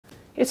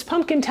It's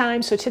pumpkin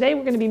time, so today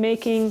we're going to be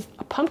making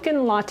a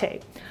pumpkin latte.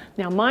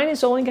 Now mine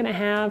is only going to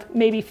have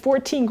maybe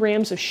 14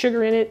 grams of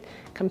sugar in it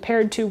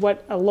compared to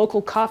what a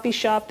local coffee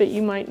shop that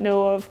you might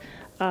know of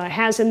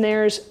has in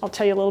theirs. I'll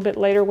tell you a little bit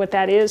later what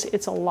that is.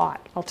 It's a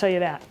lot, I'll tell you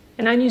that.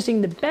 And I'm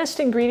using the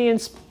best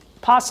ingredients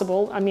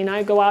possible. I mean,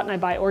 I go out and I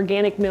buy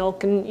organic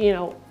milk and, you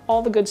know,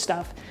 all the good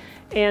stuff.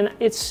 And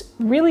it's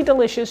really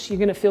delicious. You're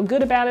going to feel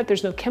good about it.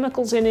 There's no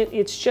chemicals in it.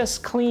 It's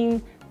just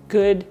clean,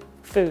 good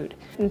food.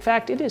 In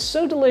fact, it is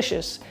so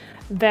delicious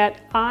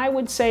that I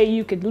would say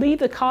you could leave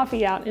the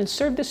coffee out and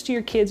serve this to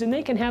your kids and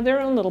they can have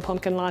their own little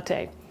pumpkin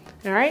latte.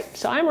 All right,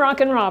 so I'm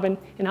Rockin' Robin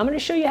and I'm going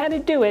to show you how to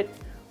do it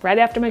right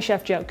after my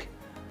chef joke.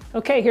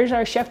 Okay, here's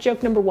our chef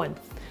joke number one.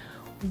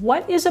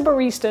 What is a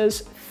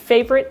barista's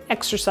favorite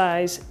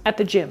exercise at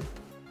the gym?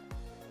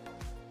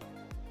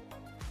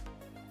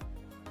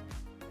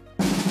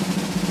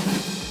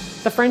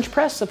 The French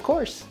press, of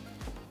course.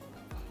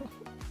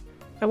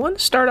 I want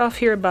to start off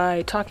here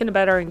by talking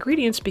about our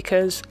ingredients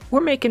because we're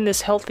making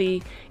this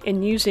healthy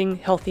and using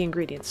healthy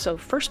ingredients. So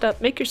first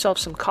up, make yourself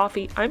some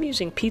coffee. I'm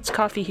using Peet's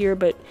coffee here,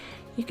 but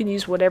you can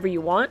use whatever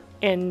you want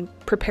and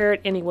prepare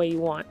it any way you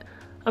want.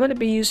 I'm going to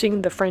be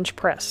using the French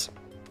press.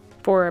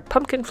 For a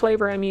pumpkin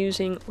flavor, I'm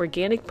using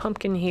organic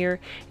pumpkin here,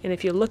 and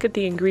if you look at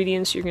the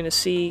ingredients, you're going to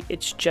see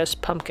it's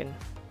just pumpkin.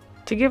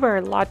 To give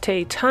our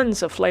latte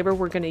tons of flavor,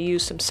 we're going to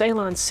use some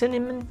Ceylon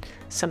cinnamon,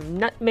 some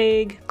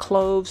nutmeg,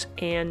 cloves,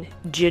 and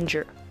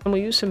ginger. And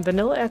we'll use some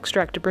vanilla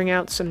extract to bring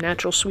out some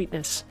natural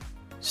sweetness.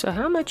 So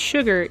how much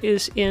sugar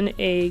is in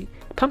a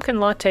pumpkin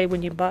latte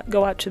when you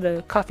go out to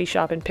the coffee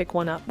shop and pick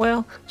one up?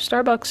 Well,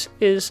 Starbucks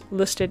is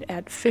listed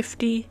at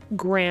 50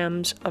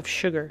 grams of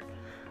sugar.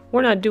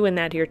 We're not doing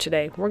that here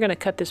today. We're going to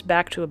cut this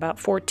back to about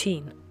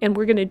 14. And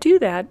we're going to do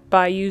that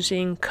by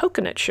using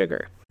coconut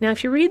sugar. Now,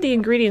 if you read the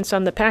ingredients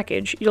on the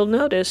package, you'll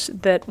notice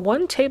that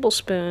 1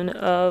 tablespoon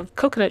of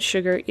coconut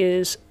sugar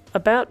is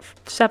about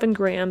 7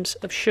 grams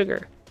of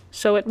sugar.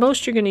 So at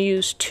most, you're going to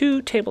use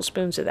 2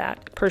 tablespoons of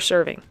that per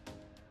serving.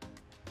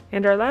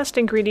 And our last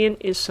ingredient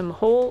is some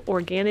whole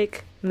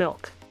organic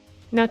milk.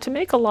 Now, to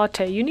make a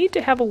latte, you need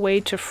to have a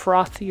way to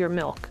froth your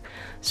milk.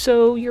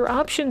 So your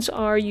options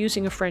are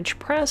using a French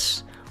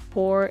press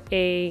or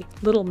a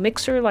little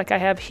mixer like I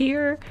have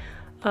here.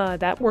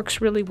 That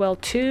works really well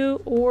too,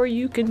 or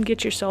you can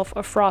get yourself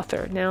a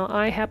frother. Now,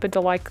 I happen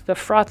to like the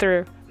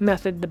frother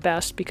method the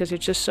best because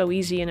it's just so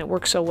easy and it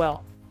works so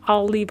well.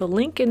 I'll leave a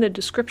link in the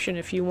description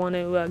if you want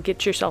to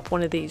get yourself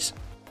one of these.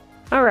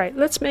 All right,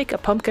 let's make a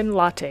pumpkin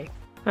latte.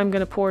 I'm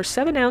going to pour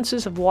 7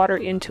 ounces of water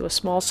into a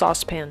small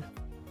saucepan.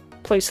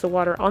 Place the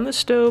water on the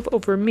stove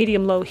over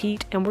medium-low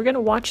heat, and we're going to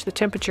watch the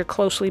temperature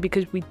closely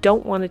because we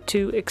don't want it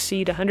to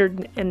exceed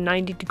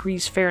 190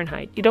 degrees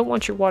Fahrenheit. You don't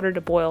want your water to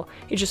boil,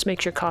 it just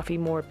makes your coffee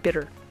more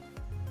bitter.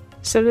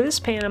 So to this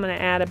pan, I'm going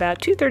to add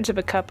about 2/3 of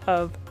a cup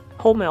of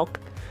whole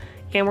milk,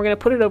 and we're going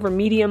to put it over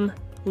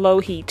medium-low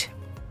heat.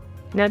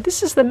 Now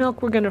this is the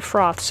milk we're going to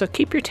froth, so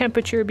keep your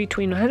temperature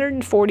between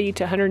 140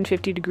 to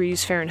 150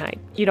 degrees Fahrenheit.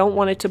 You don't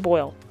want it to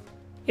boil.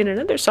 In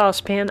another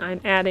saucepan, I'm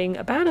adding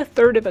about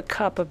 1/3 of a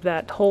cup of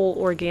that whole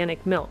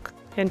organic milk.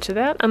 And to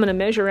that, I'm going to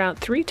measure out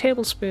 3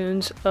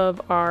 tablespoons of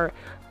our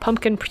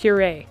pumpkin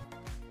puree.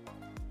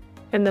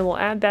 And then we'll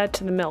add that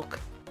to the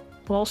milk.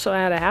 We'll also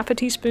add 1/2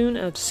 teaspoon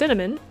of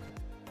cinnamon,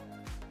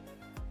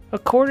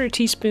 1/4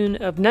 teaspoon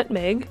of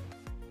nutmeg,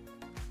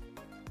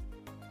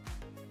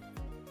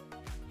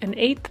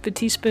 1/8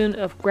 teaspoon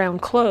of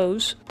ground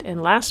cloves,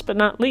 and last but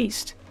not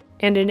least,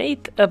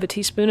 1/8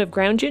 teaspoon of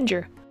ground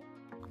ginger.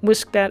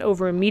 Whisk that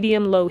over a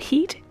medium-low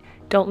heat.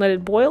 Don't let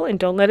it boil and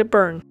don't let it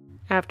burn.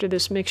 After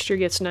this mixture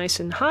gets nice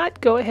and hot,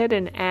 go ahead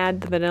and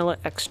add the vanilla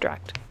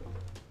extract.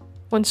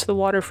 Once the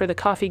water for the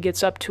coffee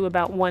gets up to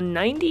about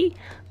 190,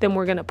 then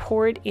we're going to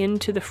pour it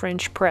into the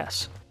French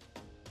press.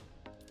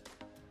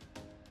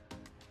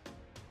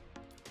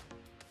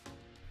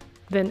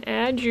 Then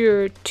add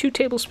your 2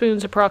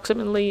 tablespoons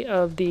approximately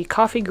of the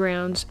coffee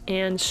grounds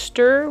and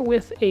stir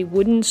with a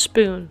wooden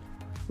spoon.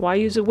 Why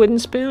use a wooden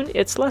spoon?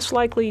 It's less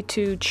likely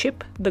to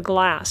chip the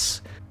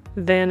glass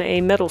than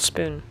a metal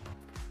spoon.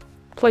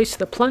 Place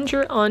the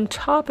plunger on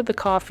top of the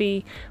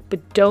coffee,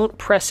 but don't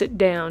press it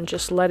down.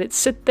 Just let it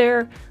sit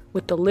there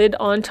with the lid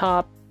on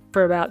top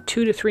for about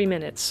 2 to 3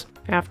 minutes.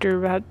 After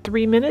about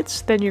 3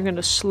 minutes, then you're going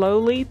to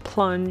slowly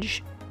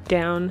plunge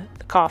down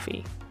the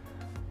coffee.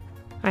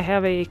 I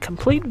have a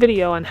complete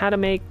video on how to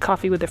make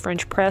coffee with a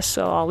French press,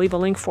 so I'll leave a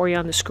link for you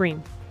on the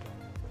screen.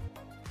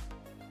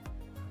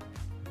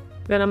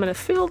 Then I'm going to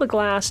fill the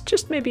glass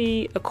just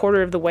maybe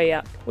 1/4 of the way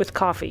up with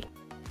coffee.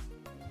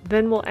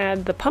 Then we'll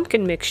add the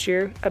pumpkin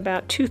mixture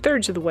about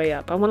 2/3 of the way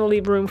up. I want to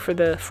leave room for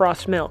the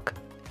frothed milk.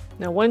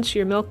 Now once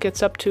your milk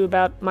gets up to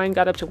about, mine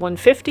got up to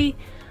 150,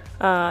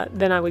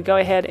 then I would go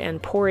ahead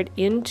and pour it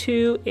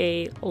into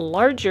a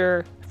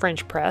larger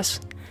French press,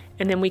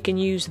 and then we can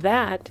use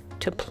that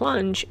to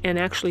plunge and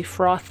actually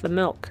froth the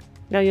milk.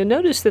 Now you'll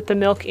notice that the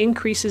milk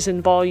increases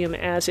in volume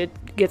as it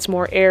gets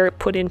more air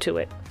put into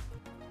it.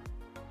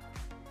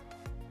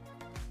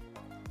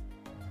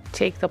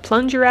 Take the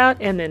plunger out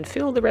and then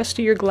fill the rest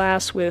of your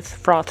glass with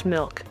frothed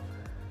milk.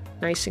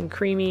 Nice and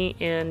creamy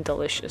and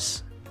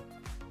delicious.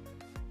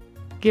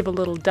 Give a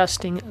little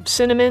dusting of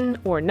cinnamon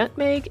or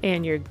nutmeg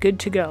and you're good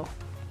to go.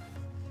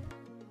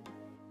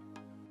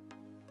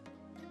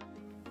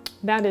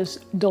 That is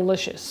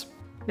delicious.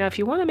 Now if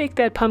you want to make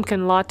that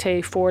pumpkin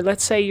latte for,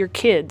 let's say, your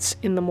kids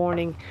in the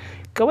morning,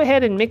 go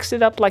ahead and mix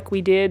it up like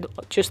we did,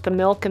 just the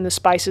milk and the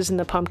spices and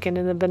the pumpkin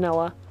and the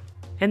vanilla,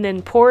 and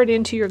then pour it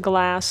into your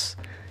glass.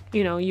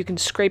 You know, you can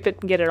scrape it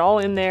and get it all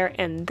in there,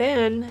 and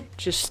then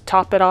just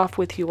top it off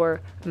with your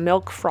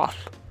milk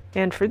froth.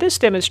 And for this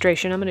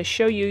demonstration, I'm going to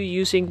show you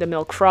using the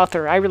milk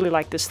frother. I really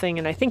like this thing,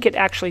 and I think it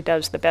actually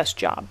does the best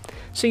job.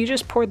 So you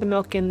just pour the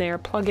milk in there,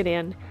 plug it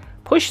in,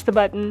 push the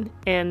button,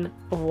 and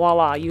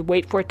voila, you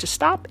wait for it to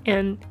stop,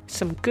 and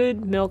some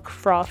good milk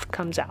froth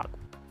comes out.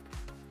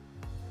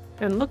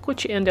 And look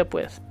what you end up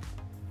with.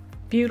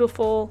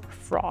 Beautiful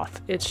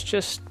froth. It's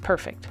just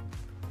perfect.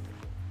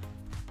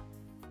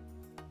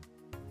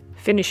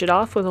 Finish it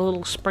off with a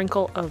little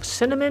sprinkle of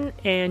cinnamon,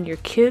 and your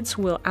kids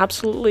will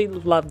absolutely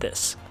love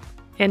this.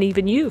 And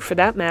even you, for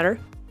that matter.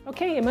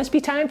 Okay, it must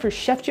be time for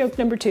chef joke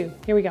number 2.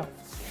 Here we go.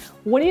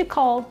 What do you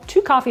call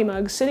 2 coffee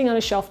mugs sitting on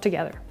a shelf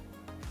together?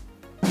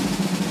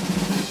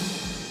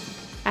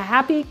 A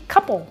happy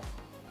couple.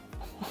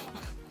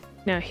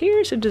 Now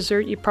here's a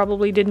dessert you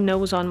probably didn't know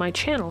was on my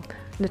channel.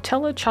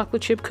 Nutella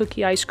chocolate chip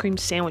cookie ice cream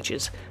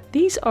sandwiches.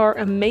 These are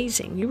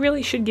amazing. You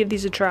really should give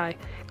these a try.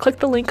 Click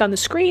the link on the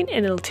screen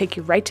and it'll take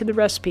you right to the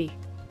recipe.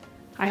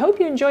 I hope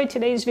you enjoyed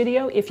today's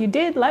video. If you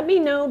did, let me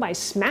know by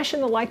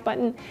smashing the like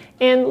button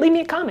and leave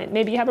me a comment.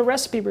 Maybe you have a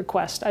recipe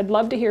request. I'd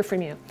love to hear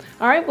from you.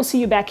 All right, we'll see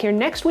you back here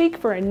next week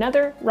for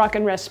another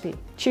Rockin' recipe.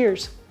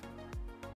 Cheers.